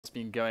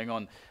been going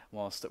on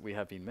whilst we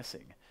have been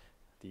missing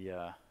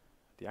the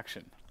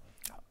action.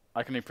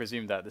 I can only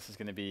presume that this is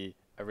going to be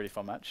a really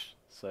fun match.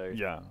 So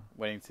Yeah.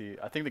 I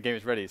think the game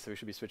is ready, so we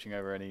should be switching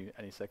over any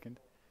second.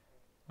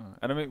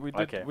 And I mean, we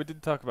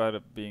did talk about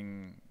it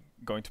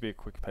going to be a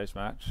quick pace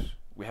match.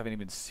 We haven't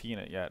even seen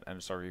it yet, and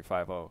it's already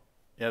 5-0.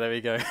 Yeah, there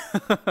we go.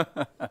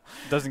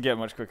 Doesn't get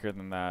much quicker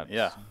than that.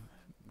 Yeah.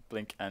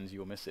 Blink and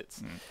you'll miss it.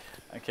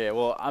 Okay,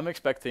 well, I'm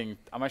actually,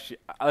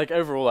 like,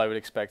 overall I would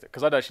expect,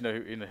 because I don't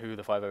actually know who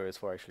the 5-0 is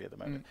for actually at the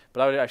moment,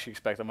 but I would actually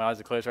expect, and my eyes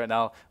are closed right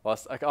now,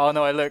 whilst, like, oh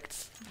no, I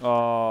looked.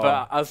 Oh.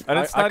 But and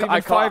it's not even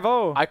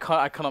 5-0.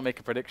 I cannot make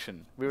a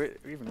prediction. We're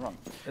even wrong.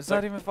 It's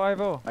not even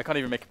 5-0. I can't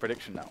even make a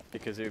prediction now,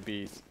 because it would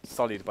be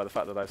sullied by the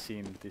fact that I've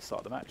seen the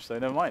start of the match, so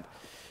never mind.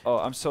 Oh,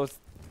 I'm so,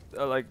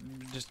 like,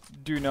 just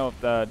do note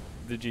that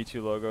the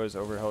G2 logo is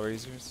over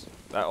HellRaisers.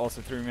 That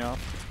also threw me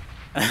off.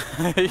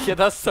 Yeah,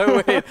 that's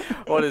so weird.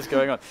 What is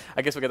going on?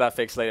 I guess we'll get that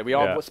fixed later. We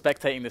are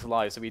spectating this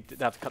live, so we did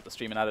have to cut the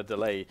stream and add a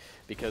delay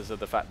because of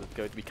the fact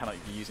that we cannot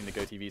be using the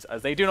GoTVs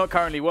as they do not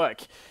currently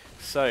work.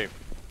 So,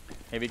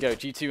 here we go.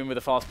 G2 in with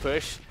a fast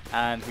push,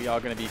 and we are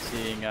going to be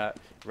seeing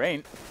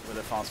Rain with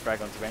a fast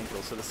frag onto Angel.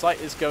 So the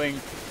site is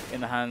going in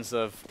the hands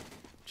of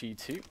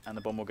G2, and the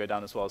bomb will go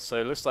down as well.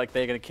 So it looks like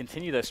they're going to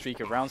continue their streak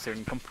of rounds here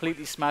and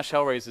completely smash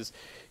HellRaisers,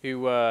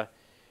 who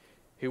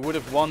would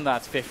have won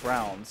that fifth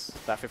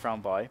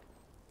round bye.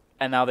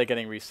 And now they're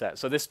getting reset.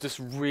 So this just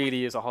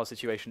really is a hard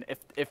situation.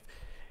 If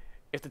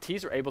the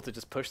T's are able to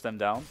just push them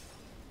down,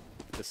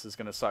 this is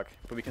going to suck.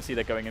 But we can see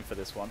they're going in for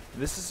this one.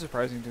 This is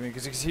surprising to me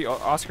because you can see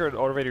Oscar had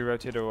already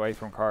rotated away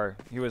from Car.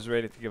 He was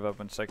ready to give up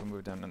when second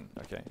moved in. And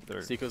okay,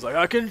 Seiko's like,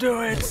 I can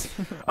do it!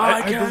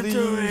 I can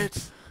do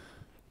it!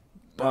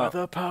 By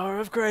the power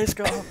of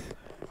Grayskull.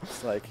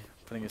 It's like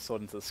putting his sword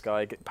into the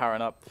sky,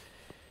 powering up.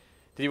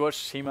 Did you watch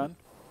He-Man?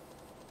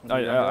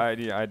 I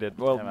did.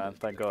 Well, yeah, man,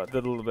 thank God.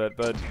 Did a little bit,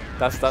 but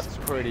that's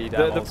pretty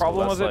damn the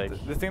problem was like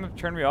the thing that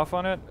turned me off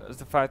on it is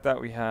the fact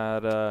that we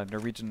had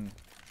Norwegian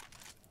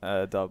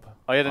dub.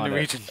 Oh yeah, the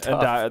Norwegian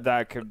dub. And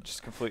that could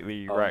just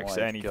completely wreck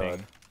anything.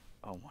 God.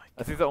 Oh my God.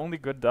 I think the only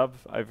good dub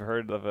I've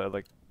heard of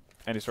like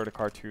any sort of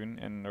cartoon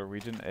in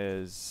Norwegian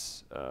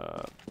is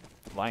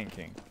Lion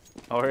King.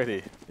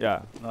 Already?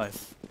 Yeah.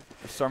 Nice.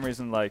 For some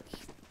reason, like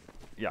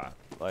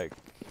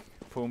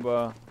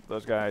Pumbaa,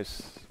 those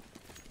guys.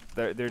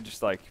 They're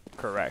just like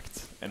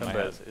correct in my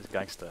head. Is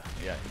gangster.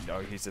 Yeah, no,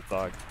 he's a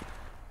thug.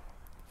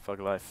 Thug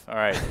life. All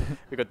right,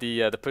 we got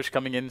the push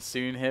coming in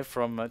soon here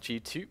from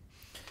G2.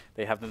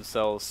 They have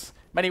themselves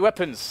many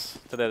weapons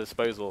to their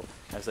disposal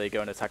as they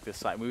go and attack this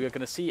site. We are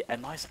going to see a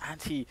nice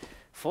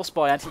anti-force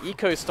buy,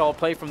 anti-eco style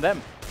play from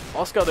them.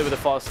 Oscar there with a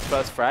fast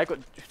first frag. Got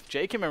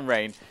Jacob and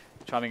Rain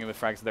chiming in with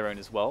frags of their own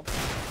as well.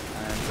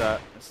 And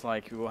it's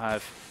like we will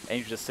have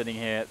Angel just sitting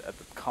here at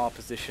the car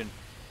position,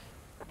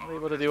 not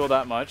able to do all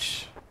that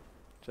much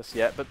just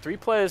yet, but 3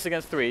 players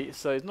against 3,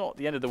 so it's not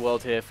the end of the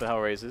world here for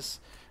HellRaisers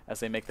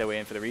as they make their way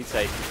in for the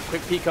retake.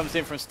 Quick peek comes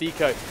in from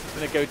Stiko. It's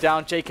going to go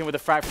down. Jakin with a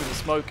frag through the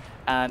smoke,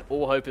 and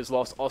all hope is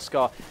lost.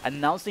 Oscar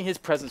announcing his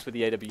presence with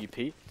the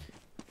AWP.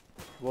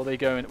 Will they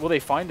go in? Will they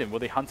find him? Will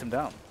they hunt him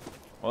down?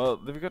 Well,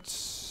 they've got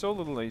so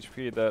little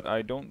HP that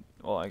I don't...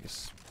 Well, I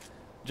guess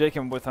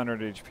Jakin with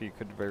 100 HP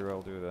could very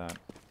well do that.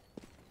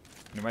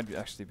 You might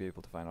actually be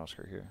able to find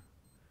Oscar here.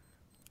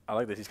 I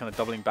like this. He's kind of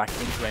doubling back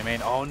into a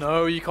main. Oh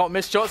no, you can't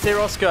miss shots here,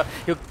 Oscar.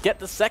 He'll get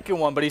the second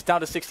one, but he's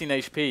down to 16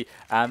 HP.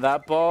 And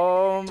that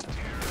bomb,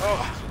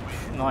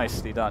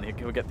 nicely done.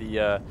 He'll get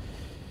the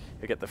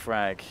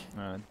frag.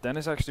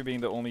 Dennis actually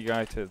being the only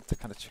guy to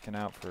kind of chicken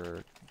out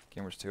for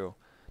Gamers 2,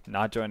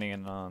 not joining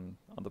in on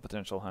the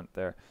potential hunt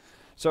there.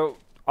 So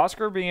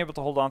Oscar being able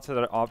to hold on to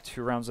that op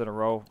 2 rounds in a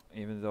row,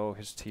 even though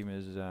his team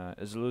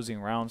is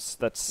losing rounds,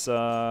 that's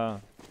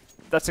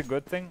a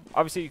good thing.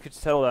 Obviously, you could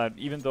tell that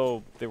even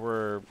though they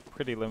were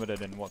pretty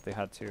limited in what they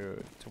had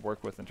to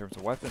work with in terms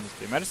of weapons,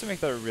 they managed to make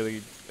that a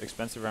really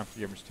expensive round for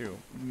Gamers 2,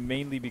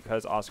 mainly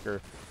because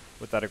Oscar,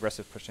 with that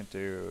aggressive push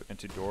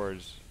into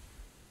doors,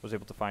 was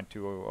able to find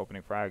 2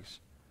 opening frags.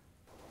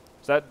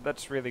 So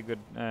that's really good,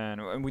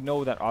 and we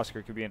know that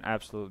Oscar could be an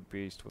absolute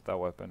beast with that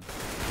weapon.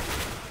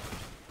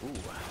 Ooh.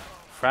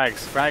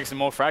 Frags and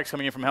more frags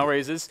coming in from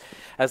HellRaisers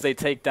as they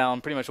take down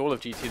pretty much all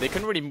of G2. They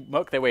couldn't really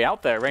work their way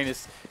out there. Rain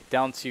is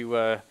down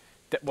to,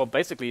 well,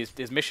 basically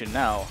his mission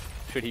now,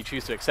 should he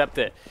choose to accept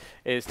it,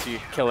 is to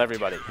kill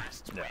everybody.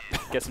 Yeah.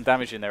 Get some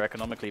damage in there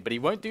economically, but he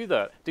won't do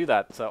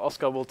that. So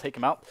Oscar will take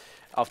him out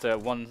after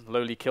one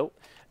lowly kill,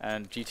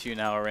 and G2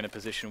 now are in a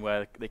position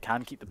where they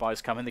can keep the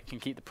buys coming, they can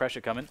keep the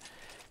pressure coming.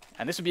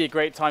 And this would be a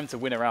great time to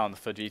win around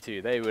for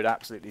G2. They would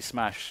absolutely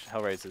smash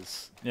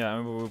HellRaisers. Yeah,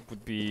 and we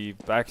would be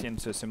back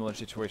into a similar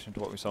situation to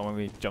what we saw when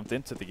we jumped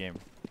into the game,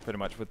 pretty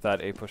much with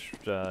that A push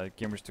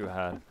Gamers 2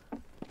 had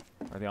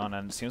early on.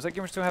 And it seems like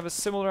Gamers 2 have a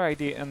similar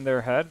idea in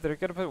their head. They're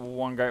going to put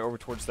one guy over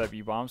towards that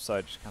B-bomb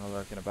side, just kind of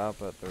lurking about,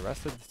 but the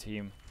rest of the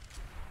team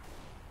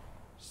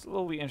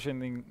slowly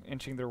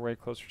inching their way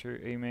closer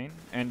to A main.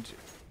 And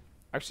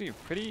actually a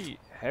pretty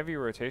heavy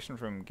rotation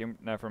from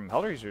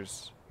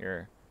HellRaisers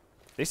here.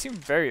 They seem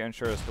very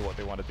unsure as to what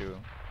they want to do.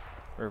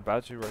 We're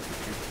about to rush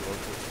the cube below to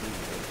 3.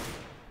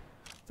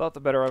 Thought the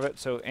better of it,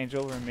 so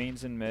Angel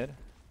remains in mid.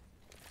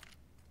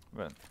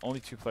 But only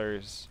 2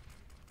 players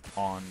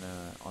on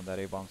that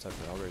A-bomb side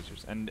for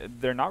HellRaisers. And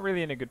they're not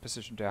really in a good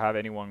position to have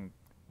anyone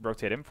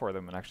rotate in for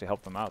them and actually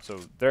help them out. So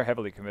they're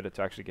heavily committed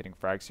to actually getting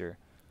frags here.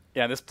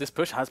 Yeah, this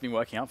push has been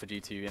working out for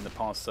G2 in the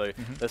past, so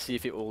let's see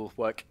if it will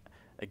work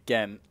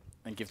again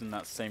and give them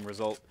that same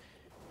result.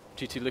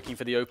 G2 looking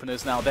for the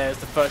openers now. There's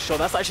the first shot.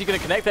 That's actually going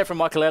to connect there from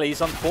Michael.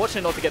 He's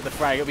unfortunate not to get the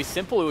frag. It'll be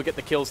simple. We'll get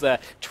the kills there.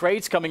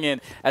 Trades coming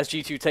in as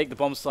G2 take the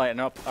bomb site and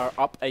are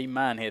up a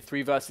man here.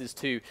 3 versus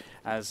 2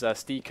 as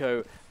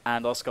Stiko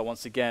and Oscar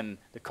once again.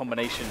 The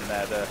combination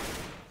there, the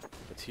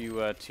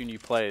two new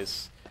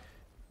players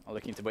are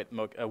looking to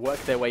work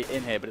their way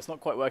in here, but it's not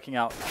quite working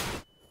out.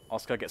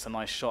 Oscar gets a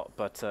nice shot,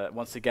 but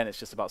once again, it's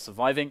just about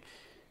surviving.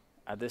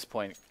 At this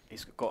point,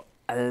 he's got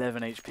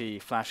 11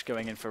 HP. Flash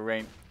going in for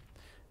Rain.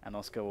 And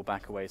Oscar will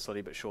back away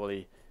slowly but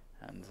surely.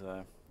 And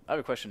I have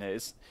a question here.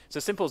 So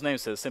Simple's name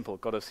says Simple,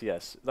 God of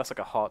CS. That's like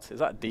a heart. Is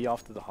that a D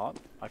after the heart?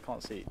 I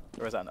can't see.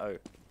 Or is that an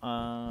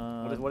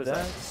O? What is that?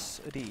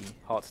 That's a D.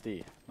 Heart's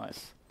D.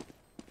 Nice.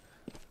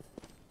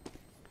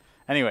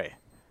 Anyway.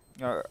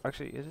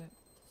 Actually, is it?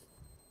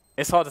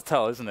 It's hard to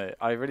tell, isn't it?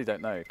 I really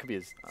don't know. It could be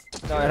his...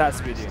 No, it has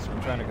to be D.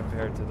 I'm trying to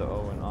compare it to the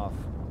O and off.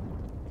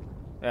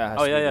 Yeah, it has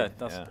to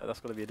be D. That's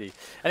got to be a D.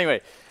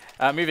 Anyway.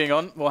 Moving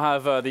on, we'll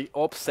have the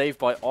AWP saved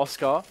by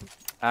Oscar,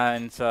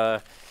 and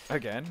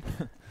again,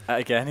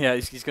 yeah,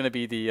 he's going to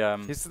be the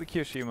he's the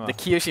Kiyoshima. The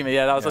Kiyoshima,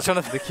 yeah, that was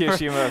trying to the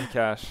Kiyoshima of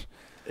Cash.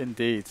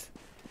 Indeed.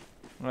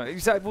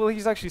 Right, well,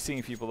 he's actually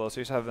seeing people though,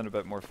 so he's having a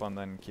bit more fun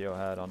than Kiyo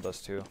had on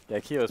Dust 2. Yeah,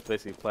 Kiyo's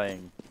basically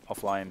playing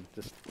offline,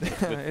 just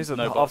with he's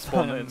no bots,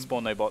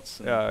 spawn no bots.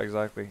 Yeah,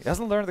 exactly. He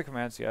hasn't learned the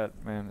commands yet,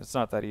 man. It's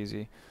not that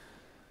easy.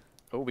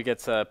 Oh, we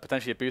get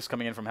potentially a boost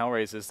coming in from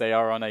HellRaisers. They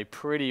are on a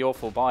pretty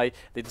awful buy.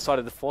 They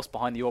decided to force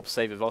behind the AWP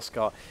save of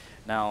Oscar.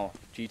 Now,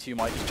 G2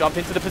 might just jump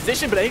into the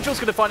position, but Angel's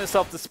going to find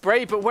himself the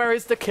spray. But where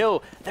is the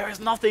kill? There is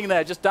nothing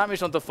there, just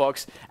damage onto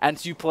Fox. And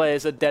 2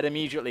 players are dead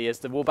immediately as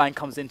the wallbang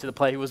comes into the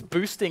player who was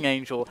boosting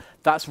Angel.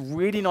 That's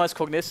really nice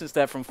cognizance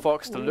there from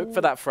Fox to look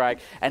for that frag.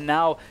 And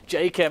now,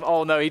 J-Chem,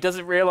 oh no, he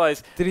doesn't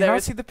realize. Did he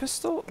not see the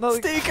pistol? No.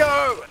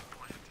 Stiko!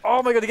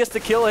 Oh my god, he gets the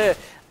kill here.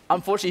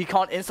 Unfortunately, he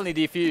can't instantly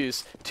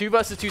defuse. 2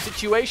 versus 2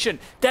 situation.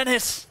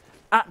 Dennis,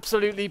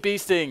 absolutely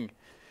beasting.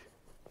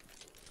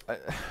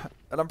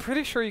 And I'm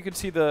pretty sure you could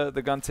see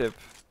the gun tip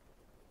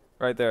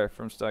right there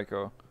from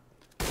Stiko.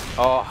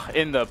 Oh,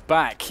 in the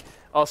back.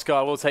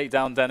 Oscar will take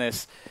down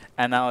Dennis.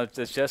 And now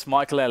there's just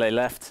Michael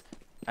left.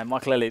 And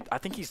Michael, I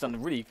think he's done a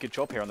really good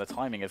job here on the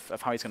timing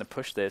of how he's going to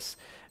push this,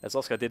 as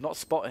Oscar did not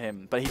spot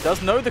him. But he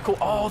does know the call.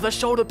 Oh, the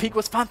shoulder peek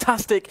was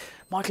fantastic.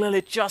 Michael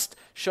just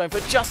showing for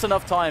just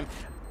enough time.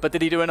 But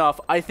did he do enough?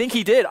 I think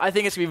he did. I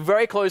think it's going to be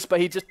very close,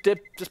 but he just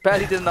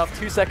barely did enough.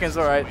 2 seconds,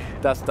 all right.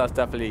 That's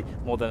definitely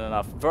more than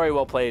enough. Very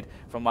well played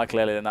from Michael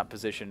Elliott in that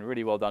position.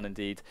 Really well done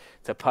indeed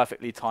to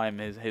perfectly time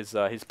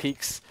his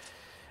peaks.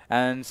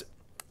 And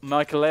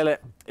Michael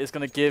Elliott is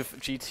going to give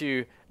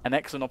G2 an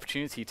excellent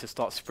opportunity to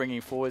start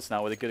springing forwards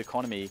now with a good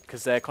economy,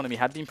 because their economy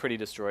had been pretty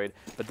destroyed,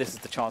 but this is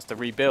the chance to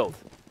rebuild.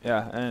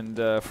 Yeah, and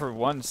for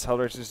once,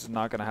 HellRaisers is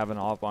not going to have an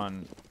op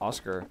on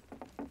Oscar,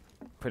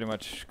 pretty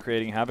much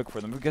creating havoc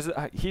for them, because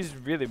he's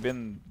really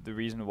been the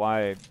reason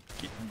why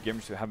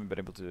Gamers 2 haven't been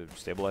able to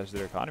stabilize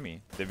their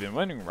economy. They've been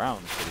winning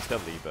rounds pretty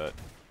steadily, but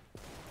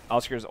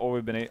Oscar's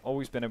always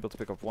been able to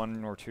pick up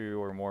 1 or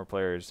 2 or more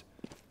players.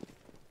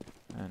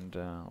 And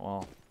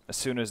well, as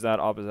soon as that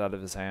op is out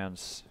of his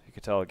hands, you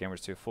could tell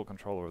Gamers 2 have full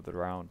control over the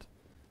round.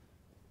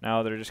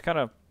 Now they're just kind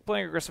of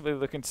playing aggressively,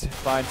 looking to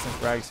find some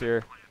frags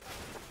here,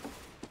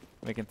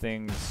 making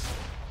things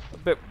a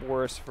bit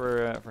worse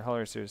for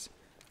HellRaisers.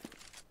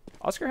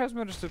 Oscar has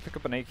managed to pick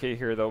up an AK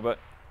here though, but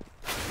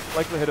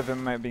likelihood of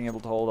him being able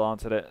to hold on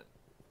to that,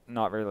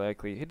 not very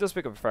likely. He does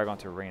pick up a frag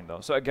onto Rain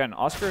though. So again,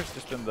 Oscar has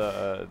just been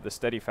the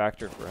steady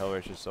factor for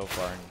HellRaisers so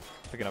far, and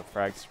picking up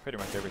frags pretty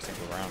much every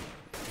single round.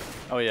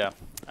 Oh yeah,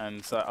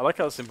 and I like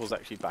how Simple's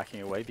actually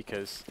backing away,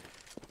 because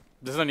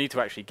there's no need to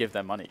actually give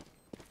them money.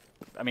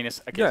 I mean, it's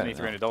only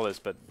 $300,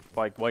 but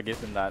why give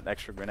them that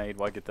extra grenade?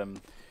 Why give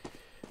them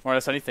more or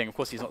less anything? Of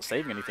course, he's not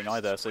saving anything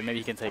either, so maybe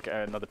he can take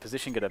another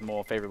position, get a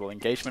more favorable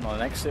engagement on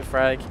an exit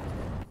frag.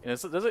 You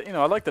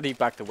know, I like that he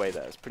backed away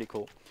there. It's pretty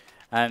cool.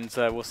 And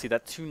we'll see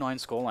that 2-9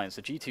 scoreline.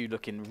 So G2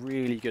 looking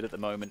really good at the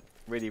moment,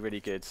 really, really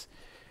good.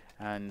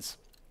 And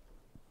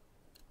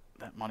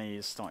that money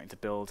is starting to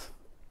build.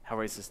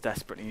 HellRaisers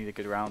desperately need a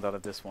good round out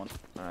of this one.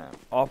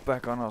 Off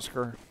back on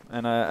Oscar,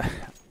 and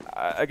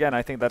again,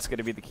 I think that's going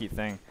to be the key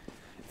thing.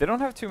 They don't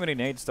have too many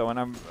nades though, and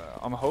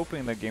I'm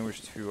hoping that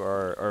Gamers 2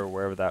 are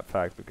aware of that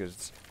fact,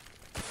 because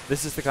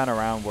this is the kind of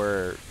round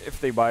where if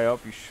they buy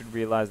up, you should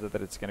realize that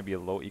it's going to be a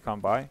low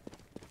econ buy,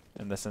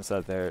 in the sense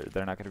that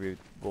they're not going to be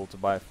able to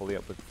buy fully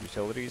up with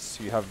utilities.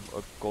 So you have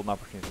a golden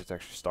opportunity to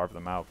actually starve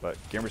them out, but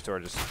Gamers 2 are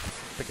just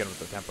picking up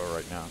the tempo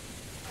right now.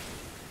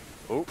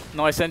 Oh,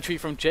 nice entry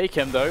from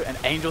JChem though, and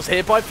Angel's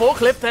hit by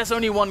Forklift. There's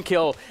only one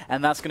kill,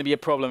 and that's going to be a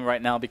problem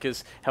right now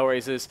because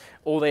HellRaisers,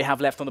 all they have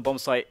left on the bomb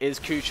site is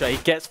Kucha. He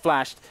gets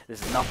flashed.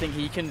 There's nothing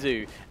he can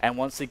do. And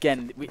once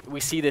again, we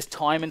see this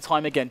time and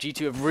time again.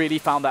 G2 have really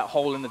found that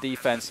hole in the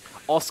defense.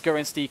 Oscar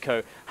and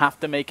Stiko have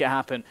to make it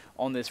happen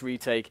on this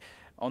retake,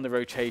 on the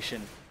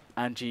rotation.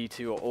 And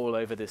G2 are all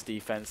over this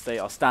defense. They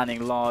are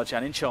standing large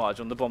and in charge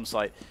on the bomb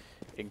site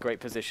in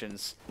great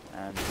positions.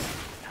 And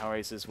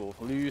HellRaisers will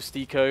lose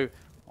Stiko.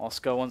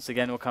 Oscar once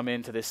again will come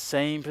into this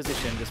same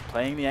position, just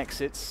playing the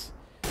exits.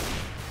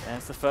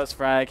 There's the first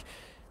frag.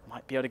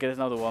 Might be able to get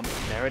another one.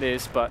 There it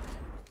is, but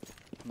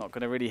not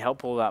going to really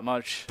help all that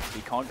much.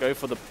 He can't go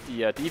for the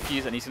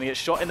defuse, and he's going to get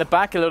shot in the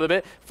back a little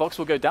bit. Fox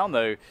will go down,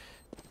 though.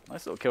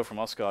 Nice little kill from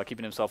Oscar,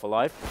 keeping himself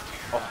alive.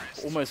 Oh,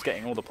 almost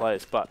getting all the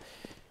players, but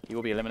he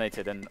will be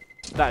eliminated, and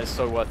that is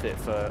so worth it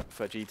for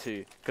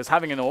G2. Because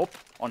having an AWP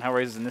on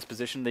HellRaisers in this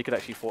position, they could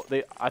actually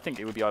I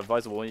think it would be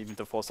advisable even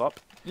to force up.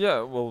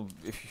 Yeah, well,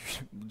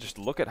 if you just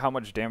look at how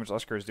much damage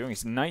Oscar is doing,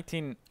 he's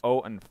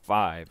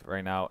 19-0-5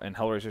 right now, and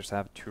HellRaisers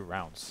have 2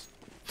 rounds.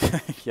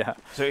 Yeah.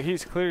 So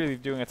he's clearly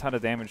doing a ton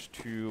of damage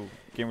to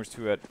Gamers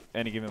 2 at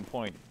any given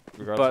point,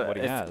 regardless of what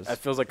he has. It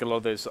feels like a lot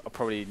of those are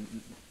probably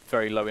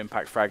very low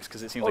impact frags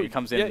because it seems like he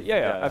comes in.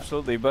 Yeah,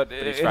 absolutely. But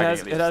it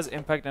has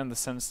impact in the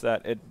sense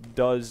that it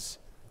does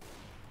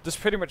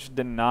pretty much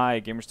deny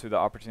Gamers 2 the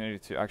opportunity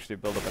to actually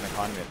build up an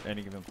economy at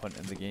any given point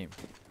in the game.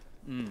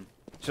 Mm.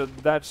 So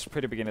that's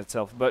pretty big in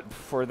itself. But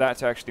for that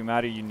to actually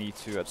matter, you need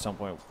to at some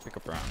point pick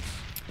up rounds.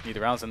 Need the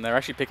rounds, and they're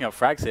actually picking up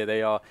frags here.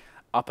 They are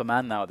up a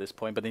man now at this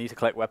point, but they need to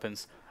collect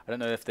weapons. I don't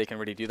know if they can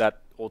really do that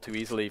all too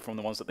easily from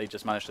the ones that they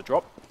just managed to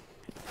drop.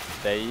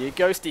 There you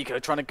go, Stiko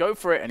trying to go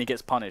for it, and he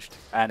gets punished.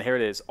 And here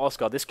it is,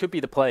 Oscar. This could be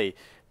the play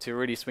to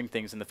really swing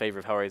things in the favor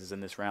of HellRaisers in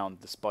this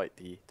round, despite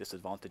the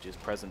disadvantages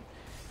present.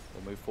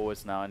 We'll move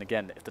forwards now, and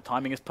again, if the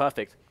timing is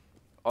perfect,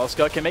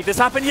 Oscar can make this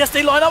happen. Yes,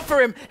 they line up for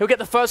him. He'll get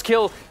the first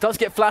kill. Does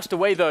get flashed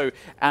away, though,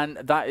 and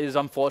that is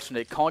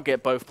unfortunate. Can't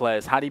get both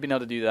players. Had he been able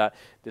to do that,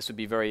 this would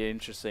be very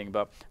interesting,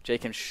 but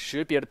Jacob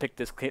should be able to pick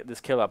this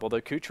kill up.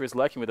 Although Kucha is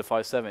lurking with a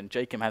 5-7,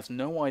 Jacob has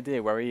no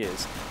idea where he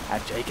is,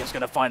 and Jacob's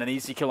going to find an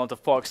easy kill onto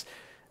Fox,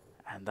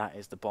 and that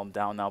is the bomb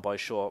down now by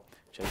Short.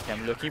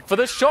 Jacob looking for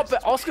the shot,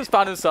 but Oscar's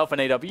found himself an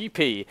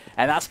AWP,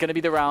 and that's going to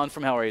be the round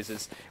from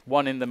HellRaisers.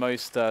 One in the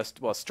most,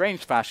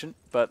 strange fashion,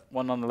 but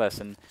one nonetheless,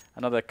 and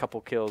another couple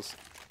kills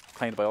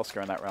claimed by Oscar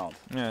in that round.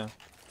 Yeah.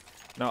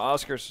 No,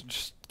 Oscar's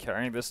just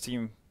carrying this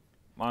team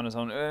on his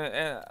own.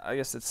 I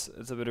guess it's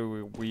a bit of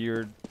a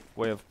weird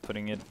way of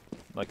putting it,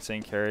 like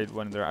saying carried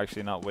when they're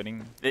actually not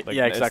winning. Yeah,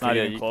 exactly. It's not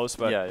even close,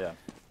 but yeah.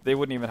 They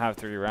wouldn't even have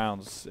 3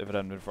 rounds if it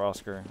hadn't been for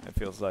Oscar, it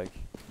feels like.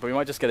 But we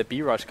might just get a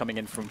B rush coming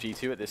in from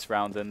G2 at this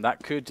round, and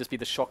that could just be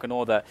the shock and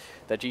awe that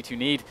G2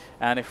 need.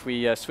 And if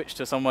we switch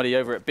to somebody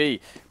over at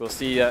B, we'll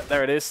see,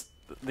 there it is,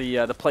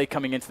 the play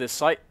coming into this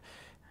site.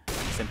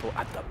 Simple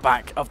at the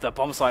back of the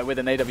bomb site with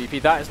an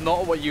AWP. That is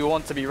not what you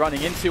want to be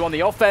running into on the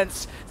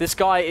offense. This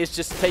guy is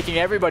just taking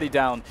everybody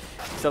down.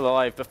 Still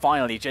alive, but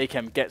finally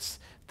JChem gets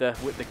the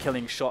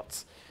killing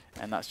shots.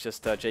 And that's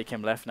just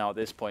JChem left now at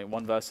this point,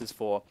 1 versus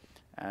 4.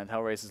 And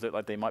HellRaisers look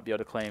like they might be able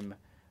to claim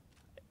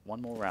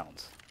 1 more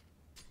round.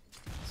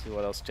 See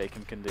what else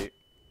JChem can do.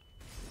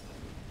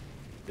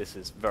 This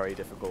is very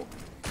difficult.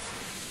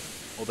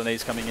 All the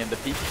nades coming in the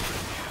peak.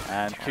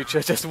 And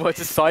Kucha just works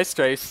his side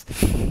strafes.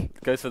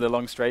 Goes for the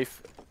long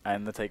strafe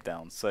and the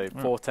takedown. So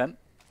 4-10.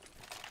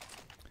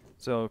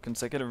 So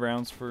consecutive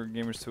rounds for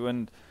Gamers 2.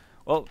 And,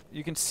 well,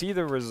 you can see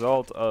the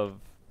result of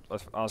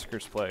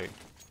Oscar's play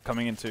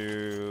coming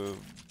into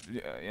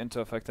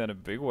effect in a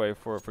big way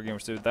for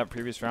Gamers 2. That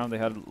previous round, they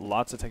had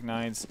lots of Tech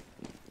 9s,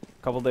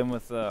 coupled in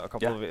with a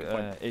couple of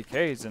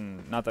AKs,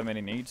 and not that many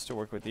nades to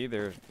work with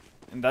either.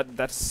 And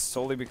that's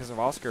solely because of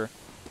Oscar.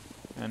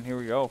 And here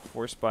we go,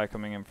 force buy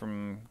coming in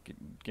from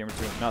Gamer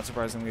 2. Not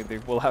surprisingly, they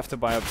will have to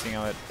buy up, seeing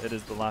how it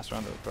is the last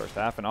round of the first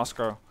half. And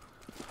Oscar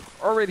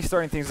already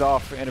starting things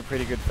off in a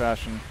pretty good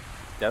fashion.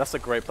 Yeah, that's a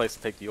great place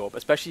to take the AWP,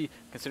 especially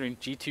considering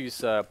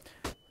G2's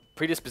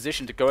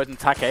predisposition to go ahead and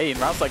attack A in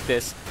rounds like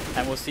this.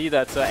 And we'll see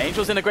that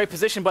Angel's in a great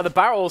position by the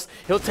barrels.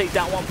 He'll take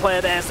down 1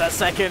 player. There's that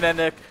second, and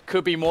there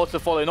could be more to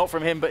follow. Not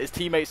from him, but his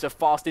teammates are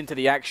fast into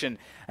the action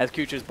as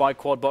Kucha's by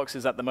quad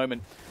boxes at the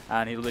moment.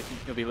 And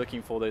he'll be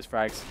looking for those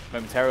frags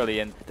momentarily.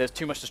 And there's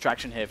too much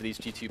distraction here for these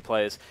G2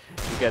 players.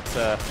 You get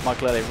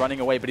Mark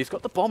running away, but he's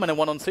got the bomb and a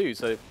 1-on-2.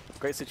 So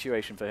great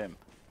situation for him.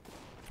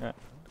 Yeah,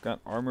 got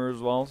armor as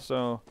well.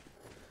 So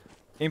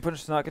aim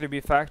punch is not going to be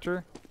a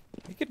factor.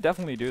 He could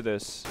definitely do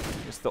this.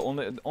 It's the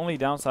only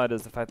downside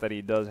is the fact that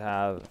he does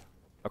have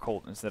a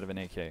Colt instead of an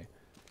AK.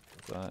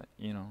 But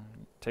you know,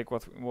 take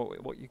what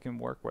you can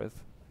work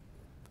with.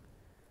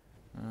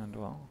 And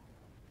well,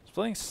 he's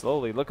playing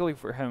slowly. Luckily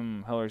for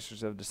him,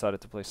 HellRaisers have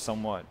decided to play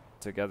somewhat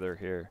together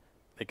here.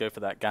 They go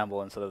for that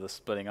gamble instead of the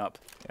splitting up.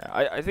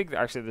 Yeah, I think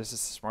actually this is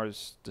the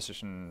smartest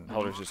decision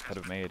HellRaisers could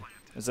have made.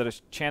 Instead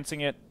of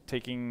chancing it,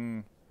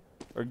 taking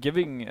or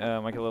giving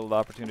Michael the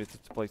opportunity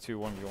to play 2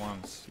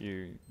 1v1s.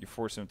 You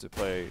force him to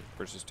play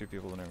versus 2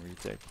 people in a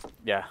retake.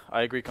 Yeah,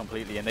 I agree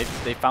completely, and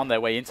they found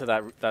their way into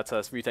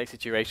that retake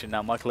situation.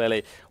 Now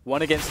Michael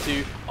 1 against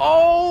 2.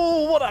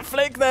 Oh, what a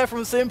flick there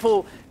from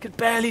Simple! Could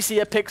barely see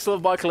a pixel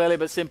of Michael,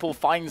 but Simple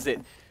finds it.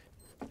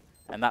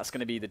 And that's going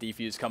to be the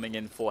defuse coming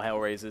in for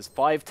HellRaisers.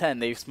 5-10,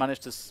 they've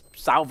managed to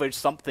salvage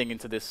something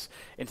into this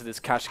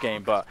cash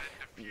game, but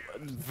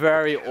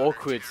very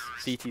awkward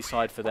CT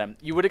side for them.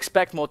 You would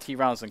expect more T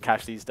rounds than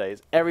cash these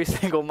days. Every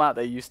single map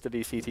that used to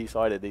be CT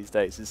sided these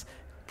days is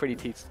pretty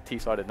T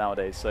sided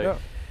nowadays. So yeah.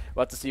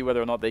 we'll have to see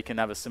whether or not they can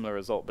have a similar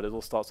result, but it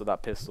all starts with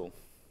that pistol.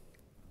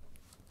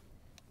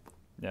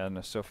 Yeah, no,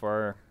 so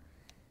far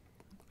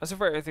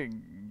I think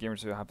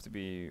gamers will have to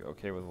be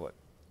okay with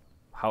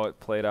how it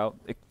played out.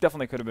 It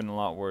definitely could have been a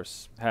lot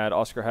worse had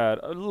Oscar had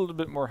a little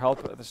bit more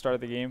help at the start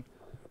of the game.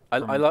 I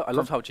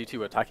love how G2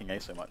 were attacking A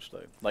so much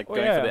though. Like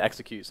going for the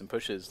executes and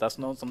pushes. That's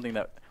not something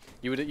that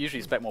you would usually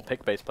expect more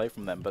pick-based play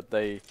from them, but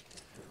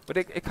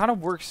it kind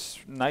of works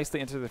nicely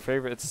into their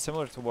favor. It's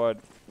similar to what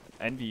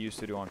Envy used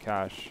to do on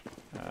Cash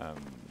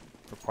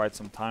for quite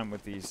some time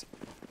with these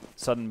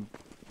sudden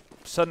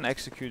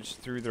executes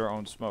through their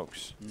own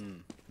smokes.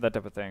 That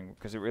type of thing,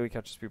 because it really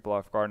catches people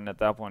off guard, and at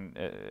that point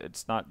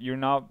you're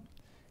not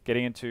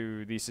getting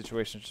into these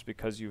situations just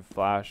because you've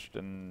flashed,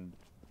 and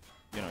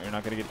you're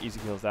not going to get easy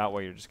kills that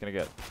way. You're just going to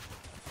get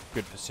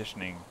good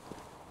positioning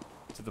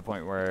to the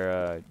point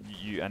where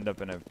you end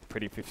up in a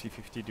pretty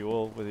 50-50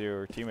 duel with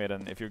your teammate,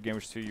 and if you're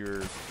gamers 2,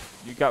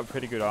 you got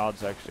pretty good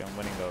odds actually on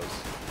winning those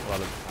a lot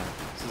of the time.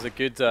 This is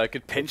a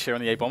good pinch here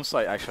on the A bomb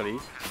site actually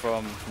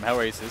from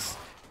HellRaisers.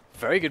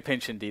 Very good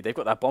pinch indeed. They've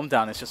got that bomb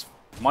down. It's just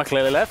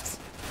Michael left.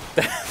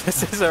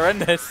 This is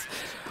horrendous.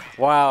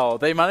 Wow,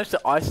 they managed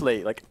to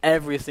isolate like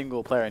every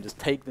single player and just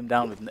take them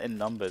down in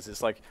numbers.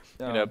 It's like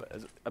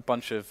a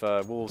bunch of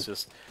wolves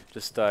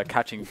just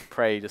catching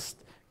prey, just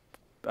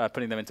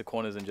putting them into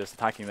corners and just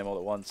attacking them all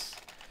at once.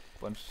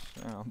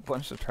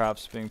 Bunch of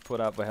traps being put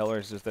out by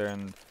HellRaisers there,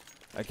 and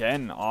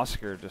again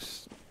Oscar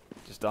just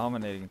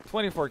dominating.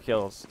 24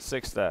 kills,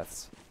 6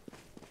 deaths.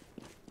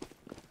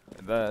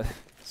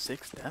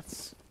 6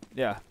 deaths?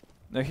 Yeah.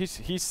 No, he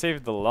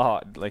saved a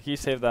lot. Like he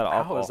saved that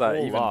off. How is that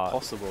even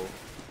possible?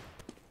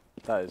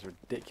 That is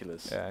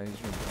ridiculous. Yeah, he's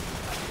been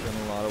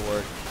doing a lot of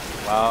work.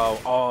 Wow.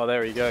 Oh,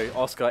 there we go.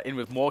 Oscar in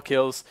with more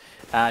kills,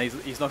 and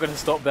he's not going to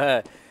stop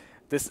there.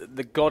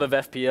 The god of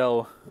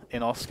FPL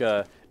in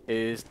Oscar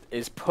is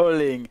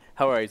pulling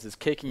HellRaisers,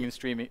 kicking and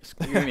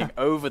screaming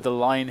over the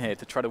line here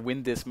to try to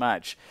win this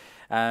match.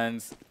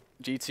 And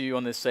G2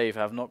 on this save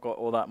have not got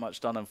all that much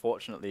done,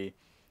 unfortunately.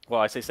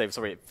 Well, I say save,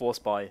 sorry, force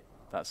buy,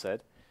 that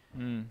said.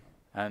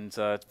 And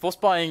force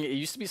buying, it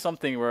used to be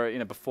something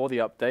where, before the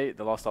update,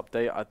 the last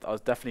update, I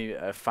was definitely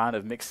a fan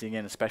of mixing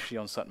in, especially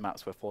on certain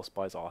maps where force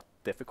buys are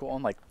difficult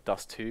on, like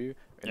Dust 2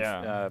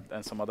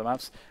 and some other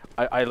maps.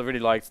 I really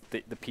liked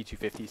the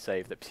P250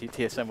 save that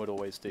TSM would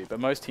always do, but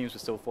most teams were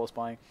still force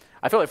buying.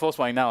 I feel like force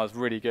buying now is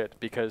really good,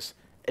 because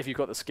if you've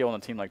got the skill on a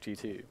team like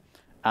G2,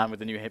 and with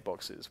the new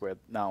hitboxes, where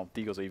now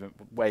Deagles are even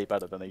way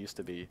better than they used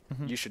to be,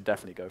 you should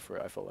definitely go for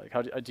it, I feel like.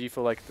 How do you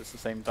feel like it's the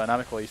same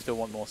dynamic, or you still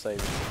want more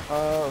saves?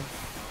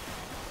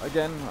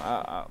 Again,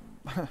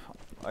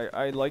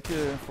 I like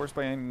to force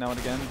buy now and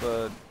again,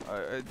 but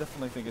I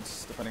definitely think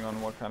it's depending on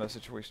what kind of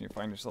situation you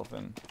find yourself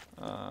in.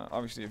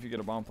 Obviously, if you get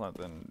a bomb plant,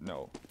 then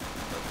no. But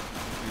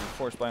if you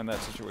force buy in that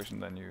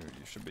situation, then you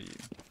should be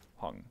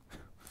hung.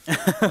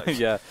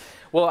 Yeah.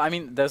 Well, I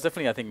mean, there's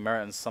definitely, I think,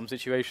 merit in some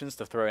situations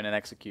to throw in an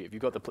execute. If you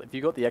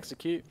got the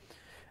execute,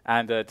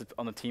 and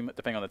on the team,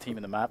 depending on the team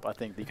in the map, I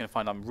think you can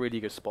find some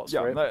really good spots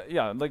for it.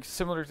 Yeah, like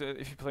similar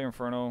to if you play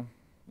Inferno.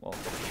 Well,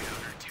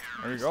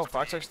 there you go.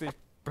 Fox actually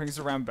brings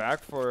the round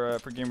back for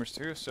gamers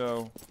 2.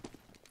 So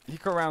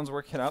eco rounds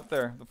working out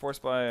there. The force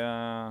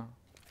buy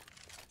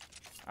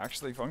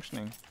actually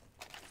functioning.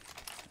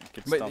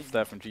 Good stuff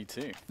there from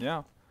G2.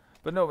 Yeah,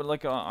 but no, but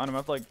like on a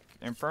map like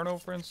Inferno,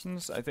 for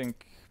instance, I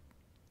think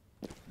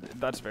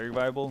that's very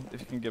viable if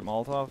you can get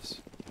Molotovs.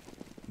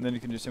 And then you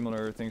can do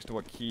similar things to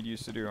what Keed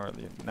used to do, or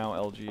now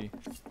LG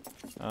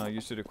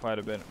used to do quite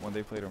a bit when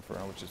they played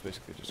Inferno, which is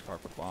basically just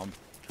carpet bomb.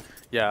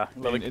 Yeah,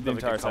 the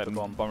entire side and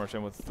bomb rush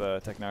in with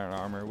Tech 9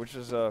 armor, which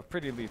is a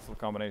pretty lethal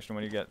combination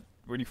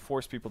when you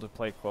force people to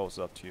play close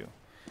up to you.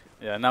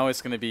 Yeah, now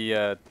it's going to be,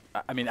 I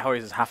mean,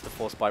 HellRaisers have to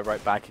force buy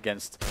right back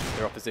against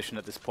their opposition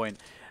at this point,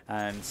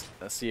 and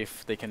see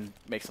if they can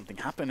make something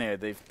happen here.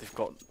 They've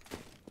got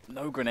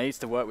no grenades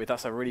to work with.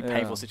 That's a really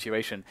painful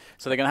situation.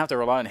 So they're going to have to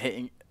rely on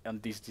hitting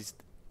on these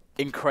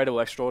incredible,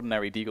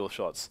 extraordinary Deagle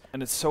shots.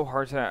 And it's so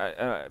hard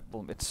to,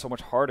 it's so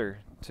much harder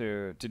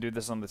to do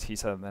this on the T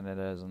side than it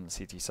is on the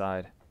CT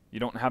side. You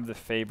don't have the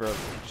favor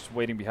of just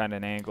waiting behind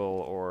an angle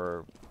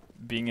or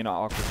being in an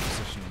awkward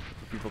position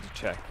for people to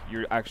check.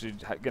 You're actually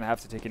going to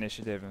have to take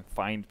initiative and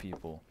find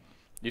people.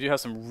 You do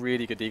have some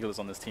really good Deaglers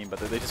on this team, but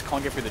they just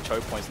can't get through the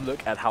choke points.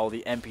 Look at how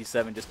the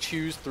MP7 just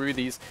chews through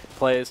these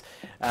players.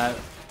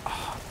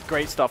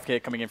 Great stuff here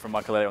coming in from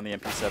Michael on the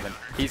MP7.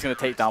 He's going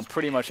to take down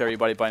pretty much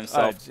everybody by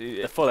himself.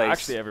 The full ace.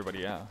 Actually, everybody,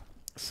 yeah.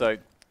 So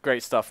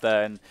great stuff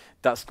there, and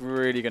that's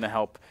really going to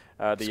help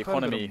the It's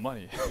economy. quite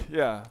a bit of money.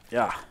 Yeah.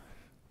 Yeah.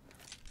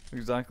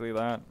 Exactly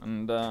that.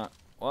 And,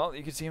 well,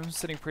 you can see him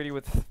sitting pretty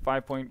with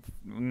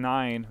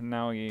 5.9.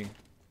 Now he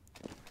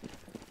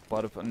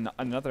bought up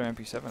another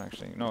MP7,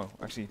 actually. No,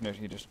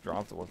 he just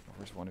dropped the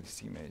first one of his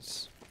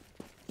teammates.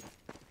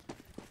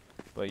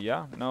 But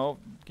yeah, no,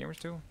 Gamers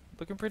 2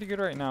 looking pretty good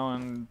right now,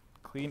 and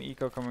clean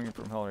eco coming in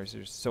from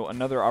HellRaisers. So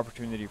another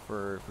opportunity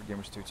for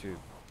Gamers 2 to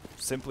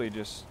simply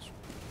just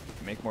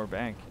make more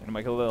bank. And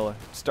Michael Lilla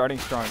starting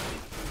strong.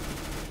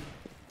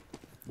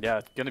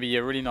 Yeah, going to be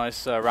a really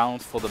nice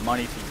round for the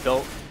money to be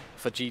built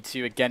for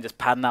G2. Again, just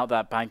padding out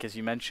that bank, as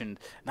you mentioned.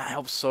 And that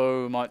helps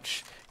so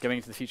much going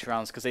into the future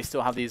rounds, because they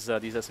still have these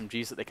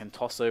SMGs that they can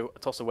toss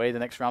away the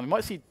next round. We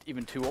might see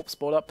even 2 AWPs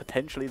spawn up.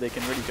 Potentially, they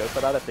can really go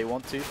for that if they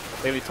want to.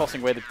 They're going to be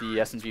tossing away the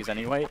SMGs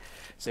anyway.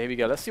 So here we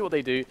go. Let's see what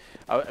they do.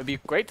 It'd be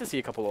great to see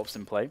a couple AWPs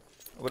in play.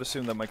 I would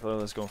assume that Michael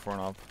Lilla is going for an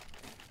AWP.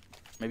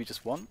 Maybe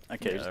just one?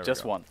 Okay, Yeah,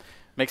 just one.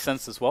 Makes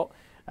sense as well.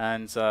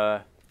 And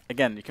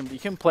again, you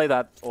can play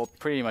that or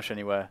pretty much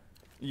anywhere.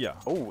 Yeah.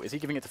 Oh, is he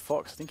giving it to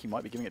Fox? I think he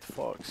might be giving it to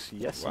Fox.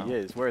 Yes, he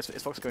is. Where is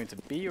Fox going to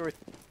be? Or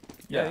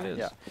yeah, he is.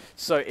 Yeah.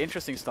 So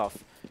interesting stuff.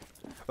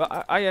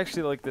 But I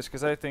actually like this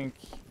because I think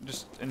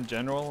just in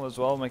general as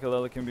well, Michael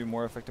Lilla can be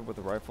more effective with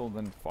a rifle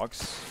than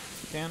Fox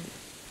can,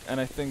 and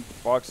I think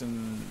Fox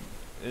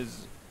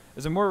is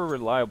a more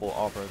reliable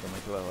operator than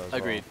Michael Lilla as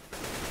Agreed.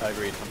 I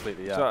agreed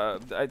completely. Yeah. So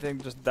I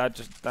think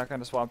that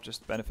kind of swap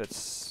just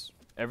benefits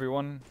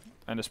everyone,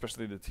 and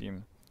especially the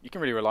team. You can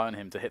really rely on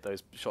him to hit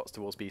those shots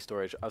towards B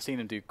storage. I've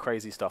seen him do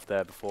crazy stuff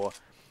there before.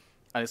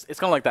 And it's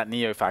kind of like that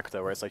Neo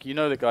factor where it's like, you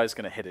know the guy's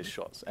going to hit his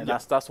shots. And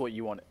that's what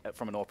you want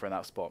from an AWPer in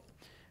that spot.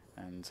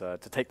 And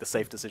to take the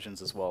safe decisions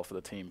as well for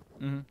the team.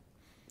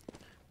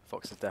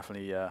 Fox is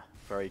definitely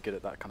very good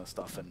at that kind of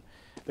stuff. And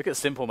look at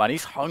Simple, man.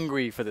 He's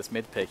hungry for this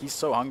mid pick. He's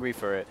so hungry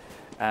for it.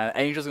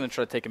 Angel's going to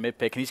try to take a mid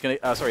pick, and he's going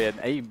to, an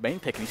A main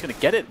pick, and he's going to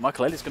get it.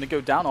 Michael Elliott's going to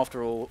go down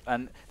after all,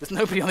 and there's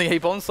nobody on the A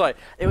bomb site.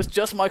 It was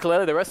just Michael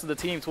Elliott, the rest of the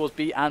team towards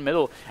B and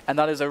middle, and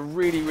that is a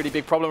really, really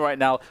big problem right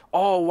now.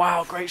 Oh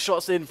wow, great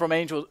shots in from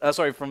Angel,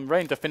 from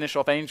Rain to finish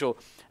off Angel,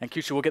 and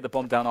Kusha will get the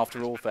bomb down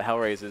after all for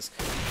HellRaisers.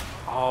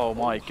 Oh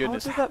my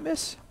goodness! How did that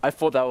miss? I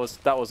thought that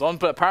was on,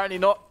 but apparently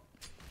not.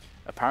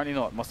 Apparently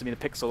not. Must have been a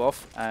pixel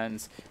off,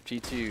 and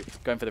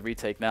G2 going for the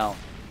retake now.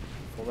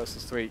 4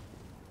 versus 3.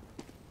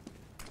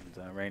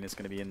 And Rain is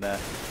going to be in there.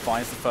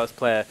 Finds the first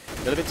player. A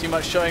little bit too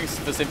much showing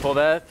for Simple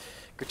there.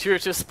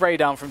 Gratuitous spray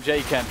down from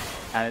J-Ken,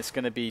 and it's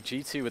going to be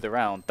G2 with the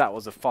round. That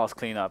was a fast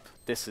cleanup.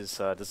 This is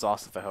a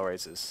disaster for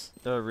HellRaisers.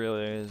 It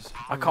really is.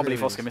 I can't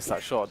believe Oscar missed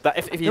that shot. That,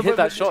 if he hit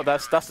that shot,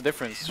 that's the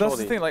difference. That's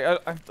the thing.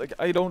 Like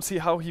I don't see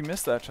how he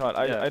missed that shot.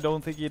 I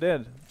don't think he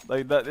did.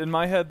 Like that in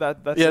my head.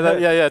 That's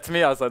yeah. To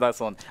me, I was like, that's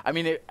on. I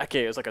mean, it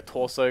was like a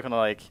torso kind of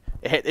like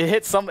it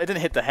hit some. It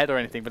didn't hit the head or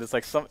anything, but it's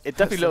like some. It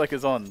definitely looked like it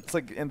was on. It's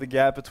like in the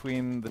gap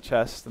between the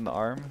chest and the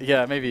arm.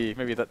 Yeah, maybe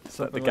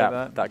the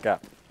gap.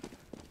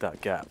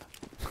 That gap.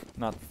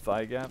 Not the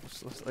thigh gap. It's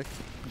just like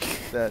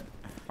that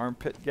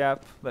armpit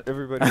gap that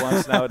everybody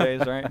wants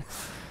nowadays, right?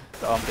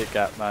 The armpit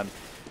gap, man.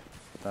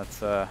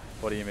 That's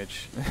body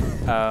image.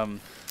 All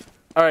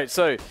right,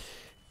 so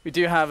we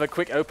do have a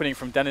quick opening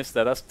from Dennis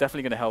there. That's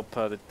definitely going to help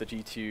the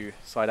G2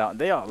 side out. And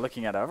they are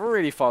looking at a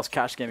really fast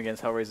cash game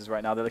against HellRaisers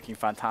right now. They're looking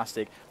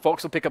fantastic.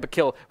 Fox will pick up a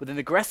kill with an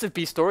aggressive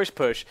B storage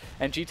push.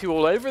 And G2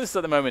 all over this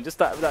at the moment. Just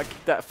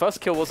that first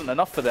kill wasn't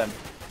enough for them.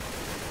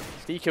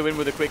 Steeko in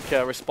with a quick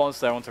response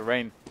there onto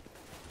Rain.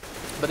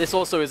 But this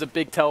also is a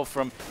big tell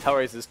from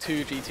HellRaisers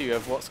to G2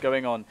 of what's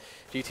going on.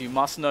 G2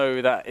 must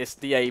know that it's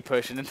the A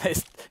push, and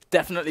it's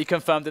definitely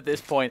confirmed at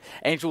this point.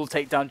 Angel will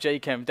take down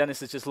J-Chem.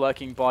 Dennis is just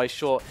lurking by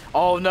short.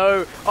 Oh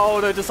no,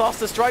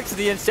 disaster strikes,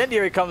 the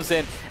incendiary comes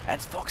in,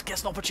 and Fox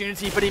gets an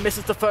opportunity, but he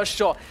misses the first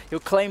shot. He'll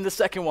claim the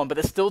second one, but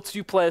there's still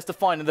 2 players to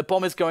find, and the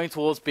bomb is going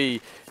towards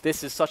B.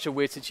 This is such a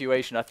weird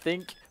situation. I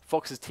think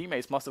Fox's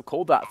teammates must have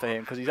called that for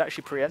him, because he's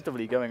actually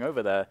preemptively going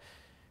over there.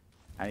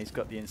 And he's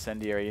got the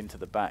incendiary into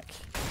the back.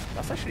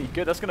 That's actually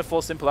good. That's going to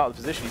force Simple out of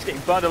the position. He's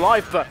getting burned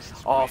alive, but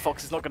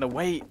Fox is not going to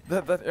wait.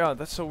 Yeah,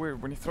 that's so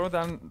weird. When you throw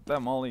down that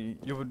molly,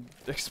 you would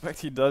expect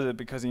he does it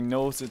because he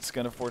knows it's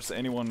going to force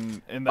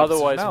anyone in that.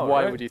 Otherwise, now,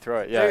 why right? would you throw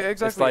it? Yeah,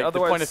 exactly. It's like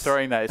Otherwise the point of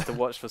throwing that is to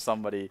watch for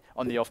somebody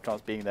on the off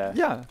chance being there.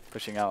 Yeah.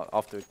 Pushing out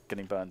after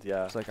getting burned.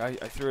 Yeah. It's like I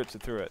threw it to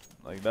throw it.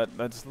 Like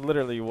that's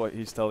literally what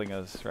he's telling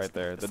us right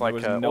there. It's that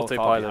like there was no thought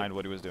autopilot behind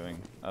what he was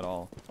doing at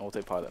all.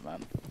 Autopilot,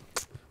 man.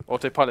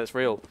 Autopilot's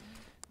real.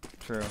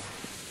 True.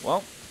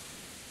 Well,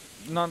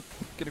 not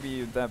going to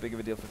be that big of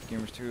a deal for the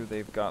Gamers 2.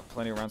 They've got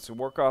plenty of rounds to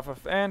work off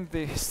of, and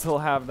they still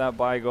have that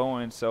buy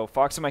going. So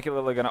Fox and Michael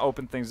are going to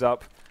open things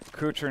up.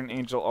 Kucher and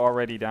Angel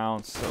already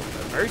down. So a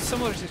very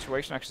similar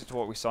situation actually to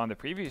what we saw in the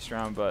previous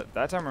round, but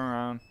that time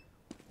around,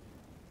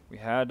 we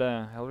had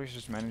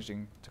HellRaisers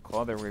managing to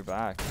claw their way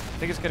back. I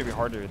think it's going to be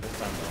harder this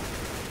time,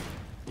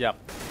 though. Yeah,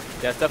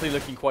 it's definitely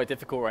looking quite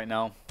difficult right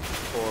now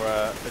for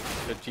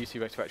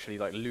G2 to actually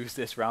lose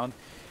this round.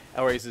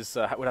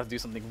 HellRaisers would have to do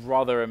something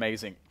rather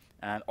amazing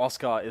And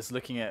Oscar is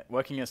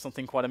working at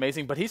something quite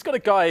amazing, but he's got a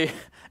guy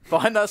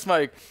behind that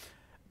smoke,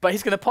 but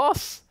he's going to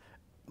pass.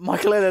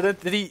 Michael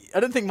Elliott, I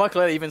don't think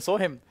Michael Elliott even saw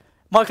him.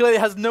 Michael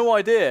Elliott has no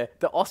idea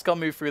that Oscar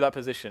moved through that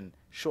position.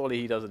 Surely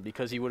he doesn't,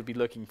 because he would be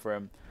looking for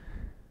him.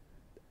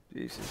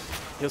 Jesus.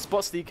 He'll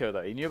spot Steeko,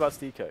 though. He knew about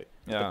Steeko.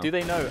 Yeah. But do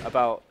they know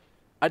about...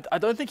 I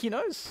don't think he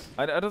knows.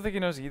 I don't think he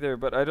knows either,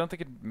 but I don't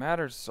think it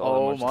matters all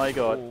Oh that much. my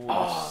god.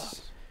 Oh,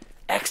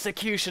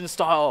 Execution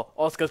style.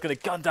 Oscar's going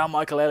to gun down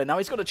Michael Elliott. Now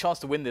he's got a chance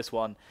to win this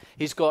one.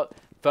 He's got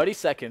 30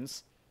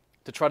 seconds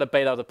to try to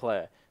bait out a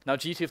player. Now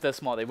G2, if they're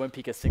smart, they won't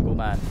peek a single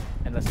man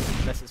unless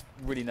it's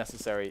really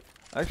necessary.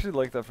 I actually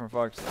like that from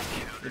Fox.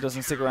 He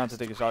doesn't stick around to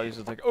take a shot. He's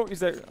just like, oh, he's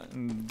there.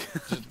 And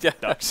just Yeah.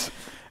 ducks.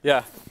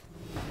 Yeah.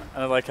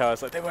 And I like how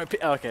it's like, they won't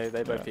peek. Okay,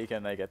 they both peek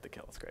and they get the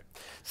kill. That's great.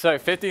 So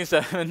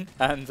 15-7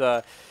 and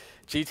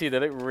G2, they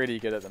look really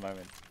good at the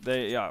moment.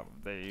 They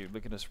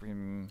look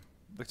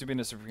to be in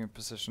a supreme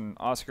position.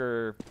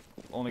 Oscar,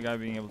 only guy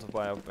being able to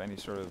buy up any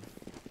sort of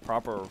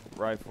proper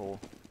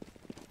rifle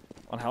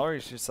on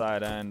HellRaisers'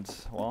 side, and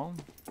well,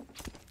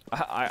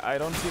 I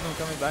don't see them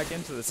coming back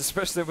into this,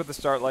 especially with the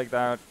start like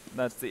that.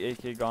 That's the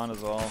AK gone as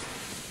well.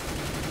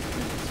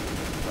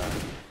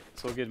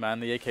 It's all good, man.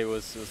 The AK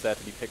was there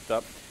to be picked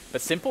up,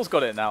 but Simple's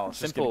got it now. It's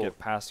just gonna get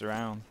passed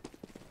around.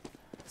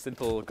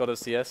 Simple got a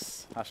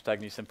CS.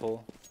 Hashtag new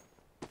Simple.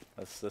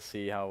 Let's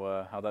see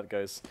how that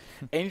goes.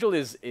 Angel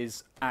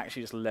is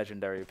actually just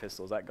legendary with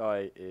pistols. That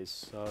guy is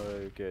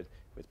so good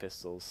with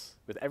pistols,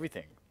 with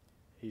everything.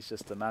 He's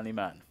just a manly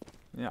man.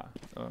 Yeah,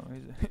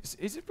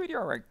 he's a pretty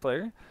alright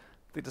player.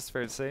 I think that's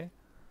fair to say.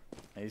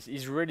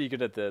 He's really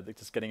good at the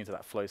just getting into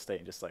that flow state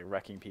and just like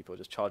wrecking people,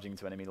 just charging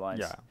into enemy lines.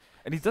 Yeah,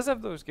 and he does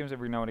have those games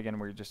every now and again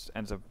where he just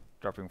ends up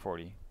dropping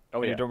 40. Oh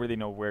and yeah. You don't really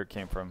know where it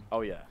came from.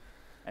 Oh yeah.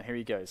 And here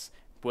he goes.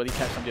 Will he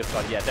catch on the other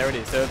side? Yeah, there it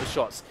is. There are the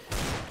shots.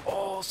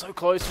 Oh, so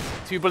close.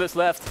 2 bullets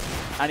left.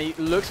 And he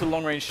looks for a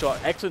long-range shot.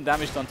 Excellent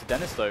damage done to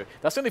Dennis, though.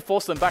 That's only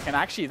forced them back. And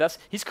actually,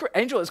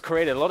 Angel has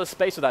created a lot of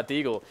space with that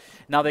deagle.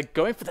 Now, they're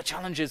going for the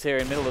challenges here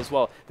in middle as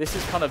well. This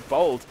is kind of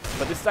bold,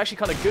 but this is actually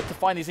kind of good to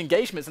find these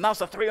engagements. And now it's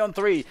a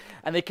 3-on-3.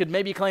 And they could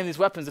maybe claim these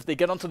weapons if they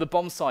get onto the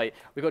bomb site.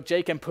 We've got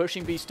JKM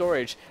pushing B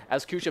storage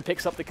as Kucha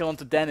picks up the kill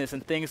onto Dennis.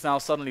 And things now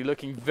suddenly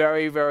looking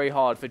very, very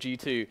hard for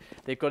G2.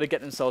 They've got to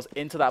get themselves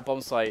into that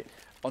bomb site,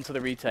 onto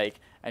the retake,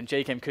 and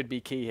JKM could be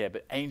key here,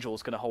 but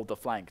Angel's going to hold the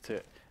flank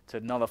to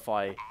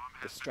nullify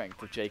the strength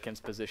of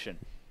JKM's position.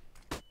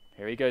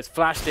 Here he goes,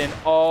 flashed in.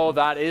 Oh,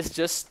 that is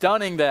just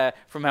stunning there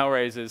from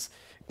HellRaisers.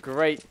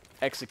 Great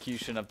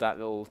execution of that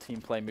little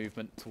team play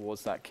movement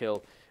towards that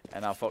kill,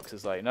 and now Fox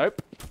is like,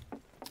 nope.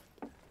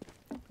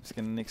 Just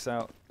going to nix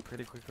out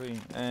pretty quickly,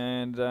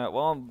 and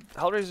well,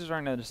 HellRaisers are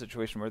in a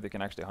situation where they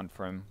can actually hunt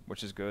for him,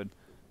 which is good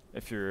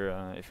if you're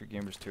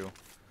gamers too.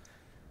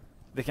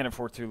 They can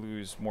afford to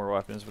lose more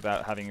weapons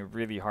without having a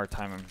really hard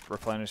time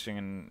replenishing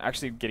and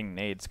actually getting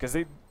nades, because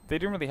they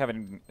didn't really have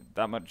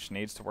that much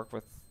nades to work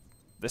with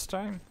this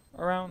time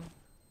around,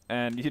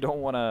 and you don't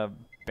want to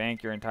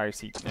bank your entire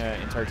T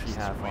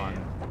half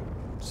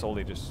on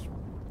solely just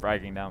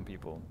fragging down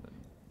people,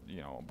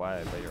 you know,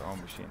 by your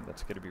own machine.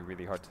 That's going to be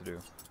really hard to do.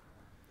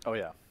 Oh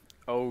yeah,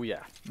 oh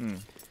yeah.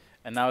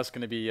 And now it's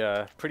going to be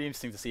pretty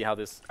interesting to see how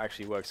this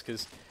actually works,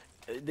 because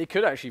they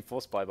could actually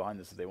force buy behind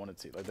this if they wanted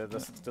to. Like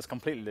that's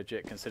completely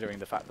legit, considering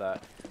the fact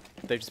that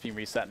they've just been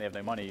reset and they have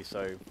no money.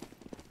 So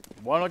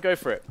why not go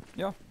for it?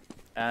 Yeah.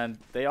 And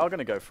they are going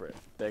to go for it.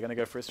 They're going to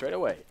go for it straight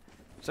away.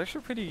 It's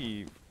actually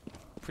pretty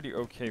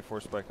okay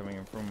force buy coming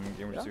in from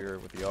Gamers here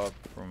with the AWP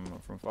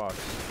from Fox.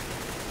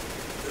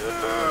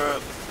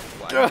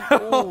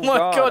 Oh my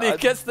god, he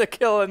gets the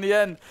kill in the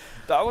end.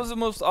 That was the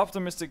most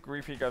optimistic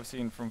repeat I've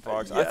seen from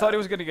Fox. I thought he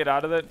was going to get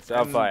out of it. So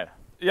I'm fine.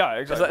 Yeah,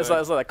 exactly. It's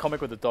like that comic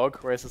with the dog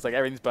where it's just like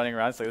everything's burning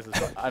around. So this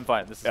is I'm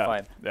fine. This is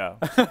fine. Yeah.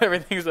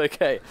 Everything's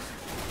okay.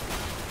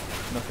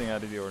 Nothing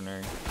out of the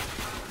ordinary.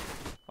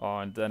 Oh,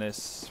 and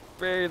Dennis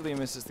barely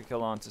misses the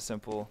kill on to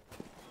Simple.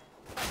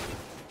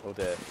 Oh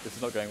dear, this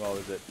is not going well,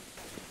 is it?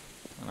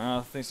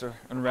 Things are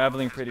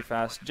unraveling pretty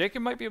fast.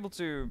 Jacob might be able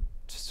to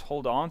just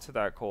hold on to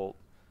that Colt,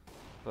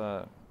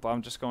 but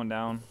I'm just going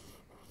down.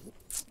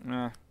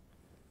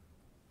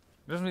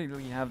 Doesn't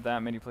really have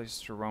that many places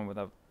to run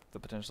without the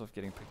potential of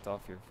getting picked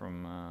off here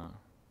from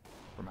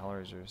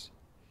HellRaisers.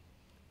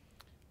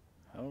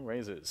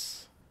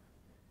 HellRaisers.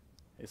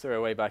 Is there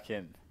a way back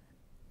in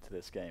to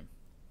this game?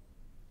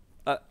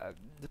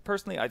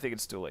 Personally, I think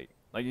it's too late.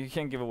 Like, you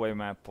can't give away a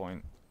map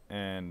point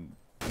and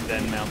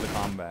then mount the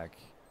comeback.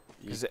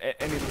 Because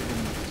any little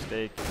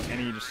mistake,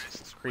 any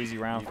just crazy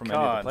round from any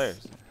of the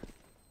players.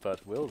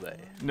 But will they?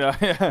 No,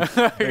 yeah.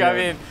 I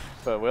mean,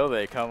 but will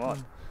they? Come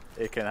on.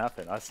 It can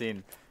happen. I've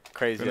seen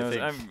crazier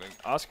things.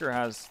 Oscar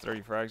has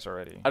 30 frags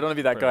already. I don't want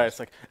to be that guy. It's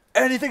like,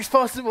 anything's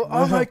possible.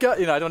 Oh my god.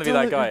 You know, I don't want to be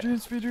that guy.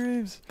 Dreams be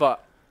dreams.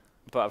 But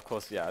of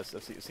course, yeah, I've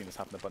seen this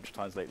happen a bunch of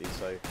times lately,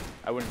 so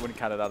I wouldn't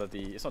count it out of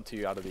the... It's not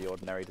too out of the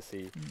ordinary to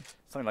see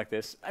something like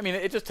this. I mean,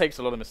 it just takes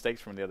a lot of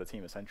mistakes from the other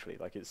team, essentially.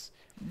 Like, it's...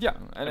 Yeah,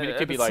 and I mean, it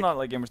could be it's like... not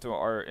like Gamers 2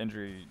 are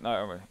injury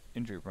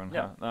prone.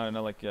 Yeah. Huh?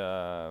 No, like...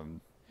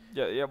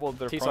 Yeah, well,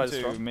 they're T-side prone is to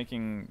strong.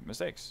 making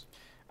mistakes.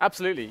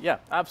 Absolutely, yeah,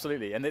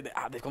 absolutely. And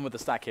they've gone with the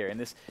stack here, and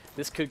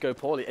this could go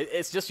poorly.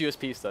 It's just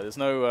USPs though. There's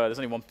no there's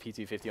only one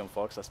P250 on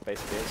Fox. That's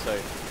basically it.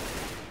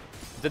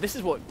 So this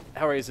is what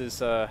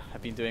HellRaisers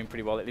have been doing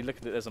pretty well. Look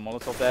at it, there's a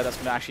Molotov there. That's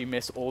going to actually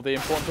miss all the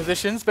important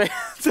positions. But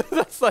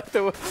that's like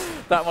that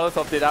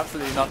Molotov did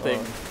absolutely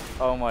nothing.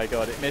 Oh my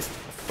god, it missed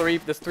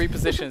there's 3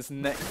 positions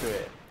next to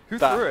it. Who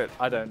threw it?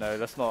 I don't know.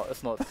 Let's not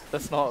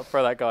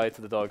throw that guy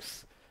to the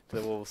dogs, to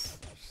the wolves.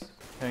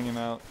 Hang him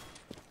out.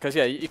 Because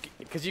yeah,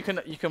 because you can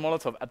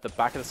Molotov at the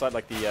back of the site,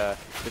 like the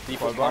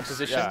default plant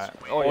position,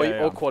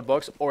 or quad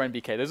box, or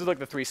NBK. Those are like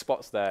the 3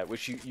 spots there,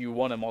 which you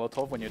want a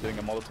Molotov when you're doing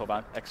a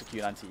Molotov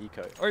execute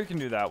anti-eco. Or you can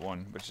do that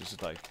one, which is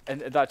just like.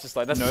 And that's just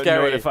like that's no,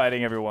 scary.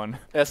 Notifying everyone.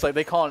 Yeah, it's like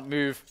they can't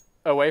move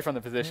away from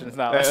the positions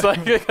now. It's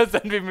like because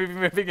then we're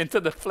moving into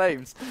the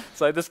flames.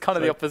 So this kind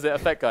of the opposite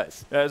effect,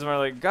 guys. Yeah, it's more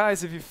like,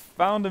 guys, if you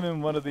found him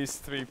in one of these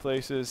 3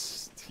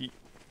 places,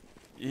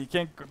 he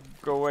can't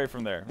go away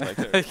from there.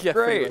 Like, yeah,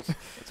 great.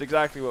 That's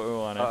exactly what we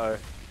wanted. Uh-oh.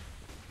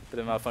 Bit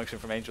of malfunction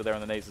from Angel there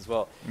on the nades as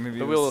well. Maybe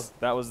but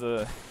that was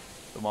the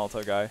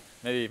Malta guy.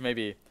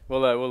 Maybe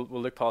we'll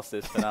look past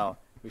this for now.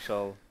 We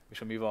shall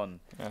move on.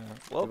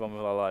 Well, move on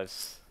with our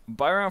lives.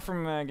 Buy round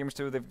from Gamers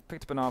 2. They've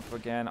picked up an op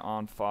again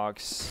on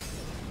Fox.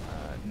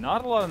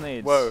 Not a lot of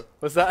nades. Whoa,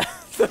 was that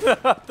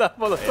that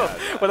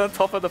Molotov went on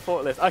top of the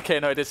fort list? Okay,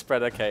 no, it is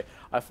spread. Okay,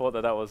 I thought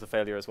that was a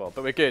failure as well,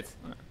 but we're good.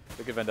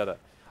 We're good, Vendetta.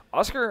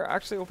 Oscar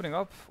actually opening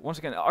up once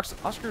again.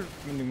 Oscar's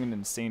been doing an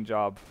insane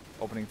job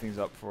opening things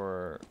up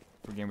for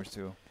Gamers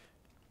 2.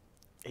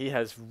 He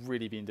has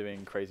really been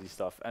doing crazy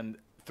stuff, and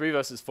 3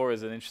 versus 4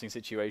 is an interesting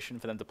situation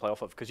for them to play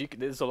off of because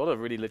there's a lot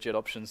of really legit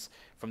options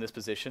from this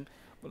position.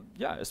 Well,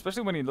 yeah,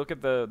 especially when you look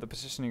at the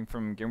positioning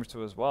from Gamers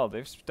 2 as well.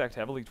 They've stacked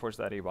heavily towards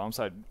that A-bomb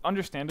side,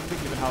 understandably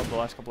given how the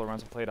last couple of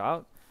rounds have played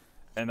out,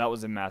 and that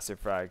was a massive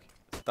frag.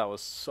 That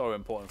was so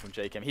important from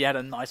JKM. He had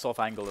a nice off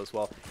angle as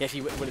well. He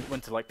actually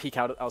went to like peek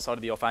out outside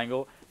of the off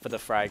angle for the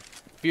frag.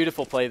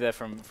 Beautiful play there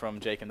from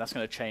JKM. That's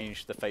going to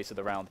change the face of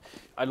the round.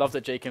 I love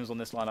that JKM's on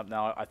this lineup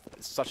now.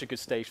 It's such a good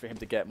stage for him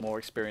to get more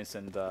experience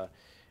and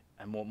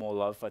more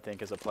love, I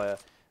think, as a player.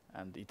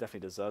 And he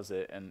definitely deserves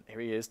it. And here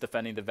he is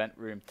defending the vent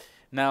room.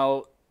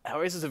 Now,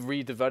 HellRaisers have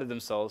re-diverted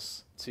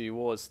themselves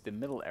towards the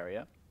middle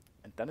area.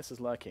 And Dennis is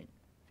lurking.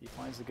 If he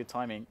finds the good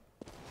timing.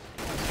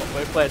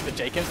 Both players, but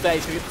JKM's there.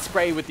 He's going to get the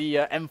spray with the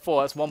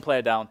M4. That's 1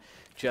 player down.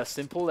 Just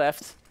simple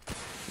left.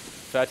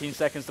 13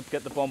 seconds to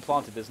get the bomb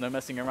planted. There's no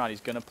messing around. He's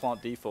going to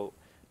plant default.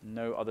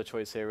 No other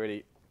choice here,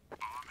 really. And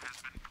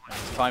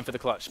it's time for the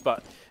clutch,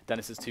 but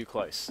Dennis is too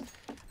close.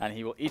 And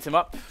he will eat him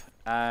up.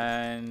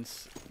 And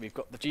we've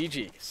got the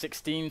GG.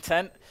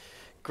 16-10.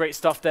 Great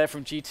stuff there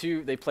from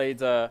G2. They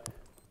played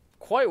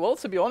quite well,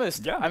 to be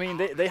honest. Yeah. I mean,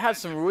 they had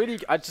some really...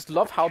 I just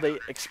love how they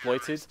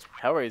exploited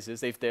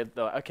HellRaisers. They're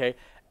like, okay,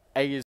 A is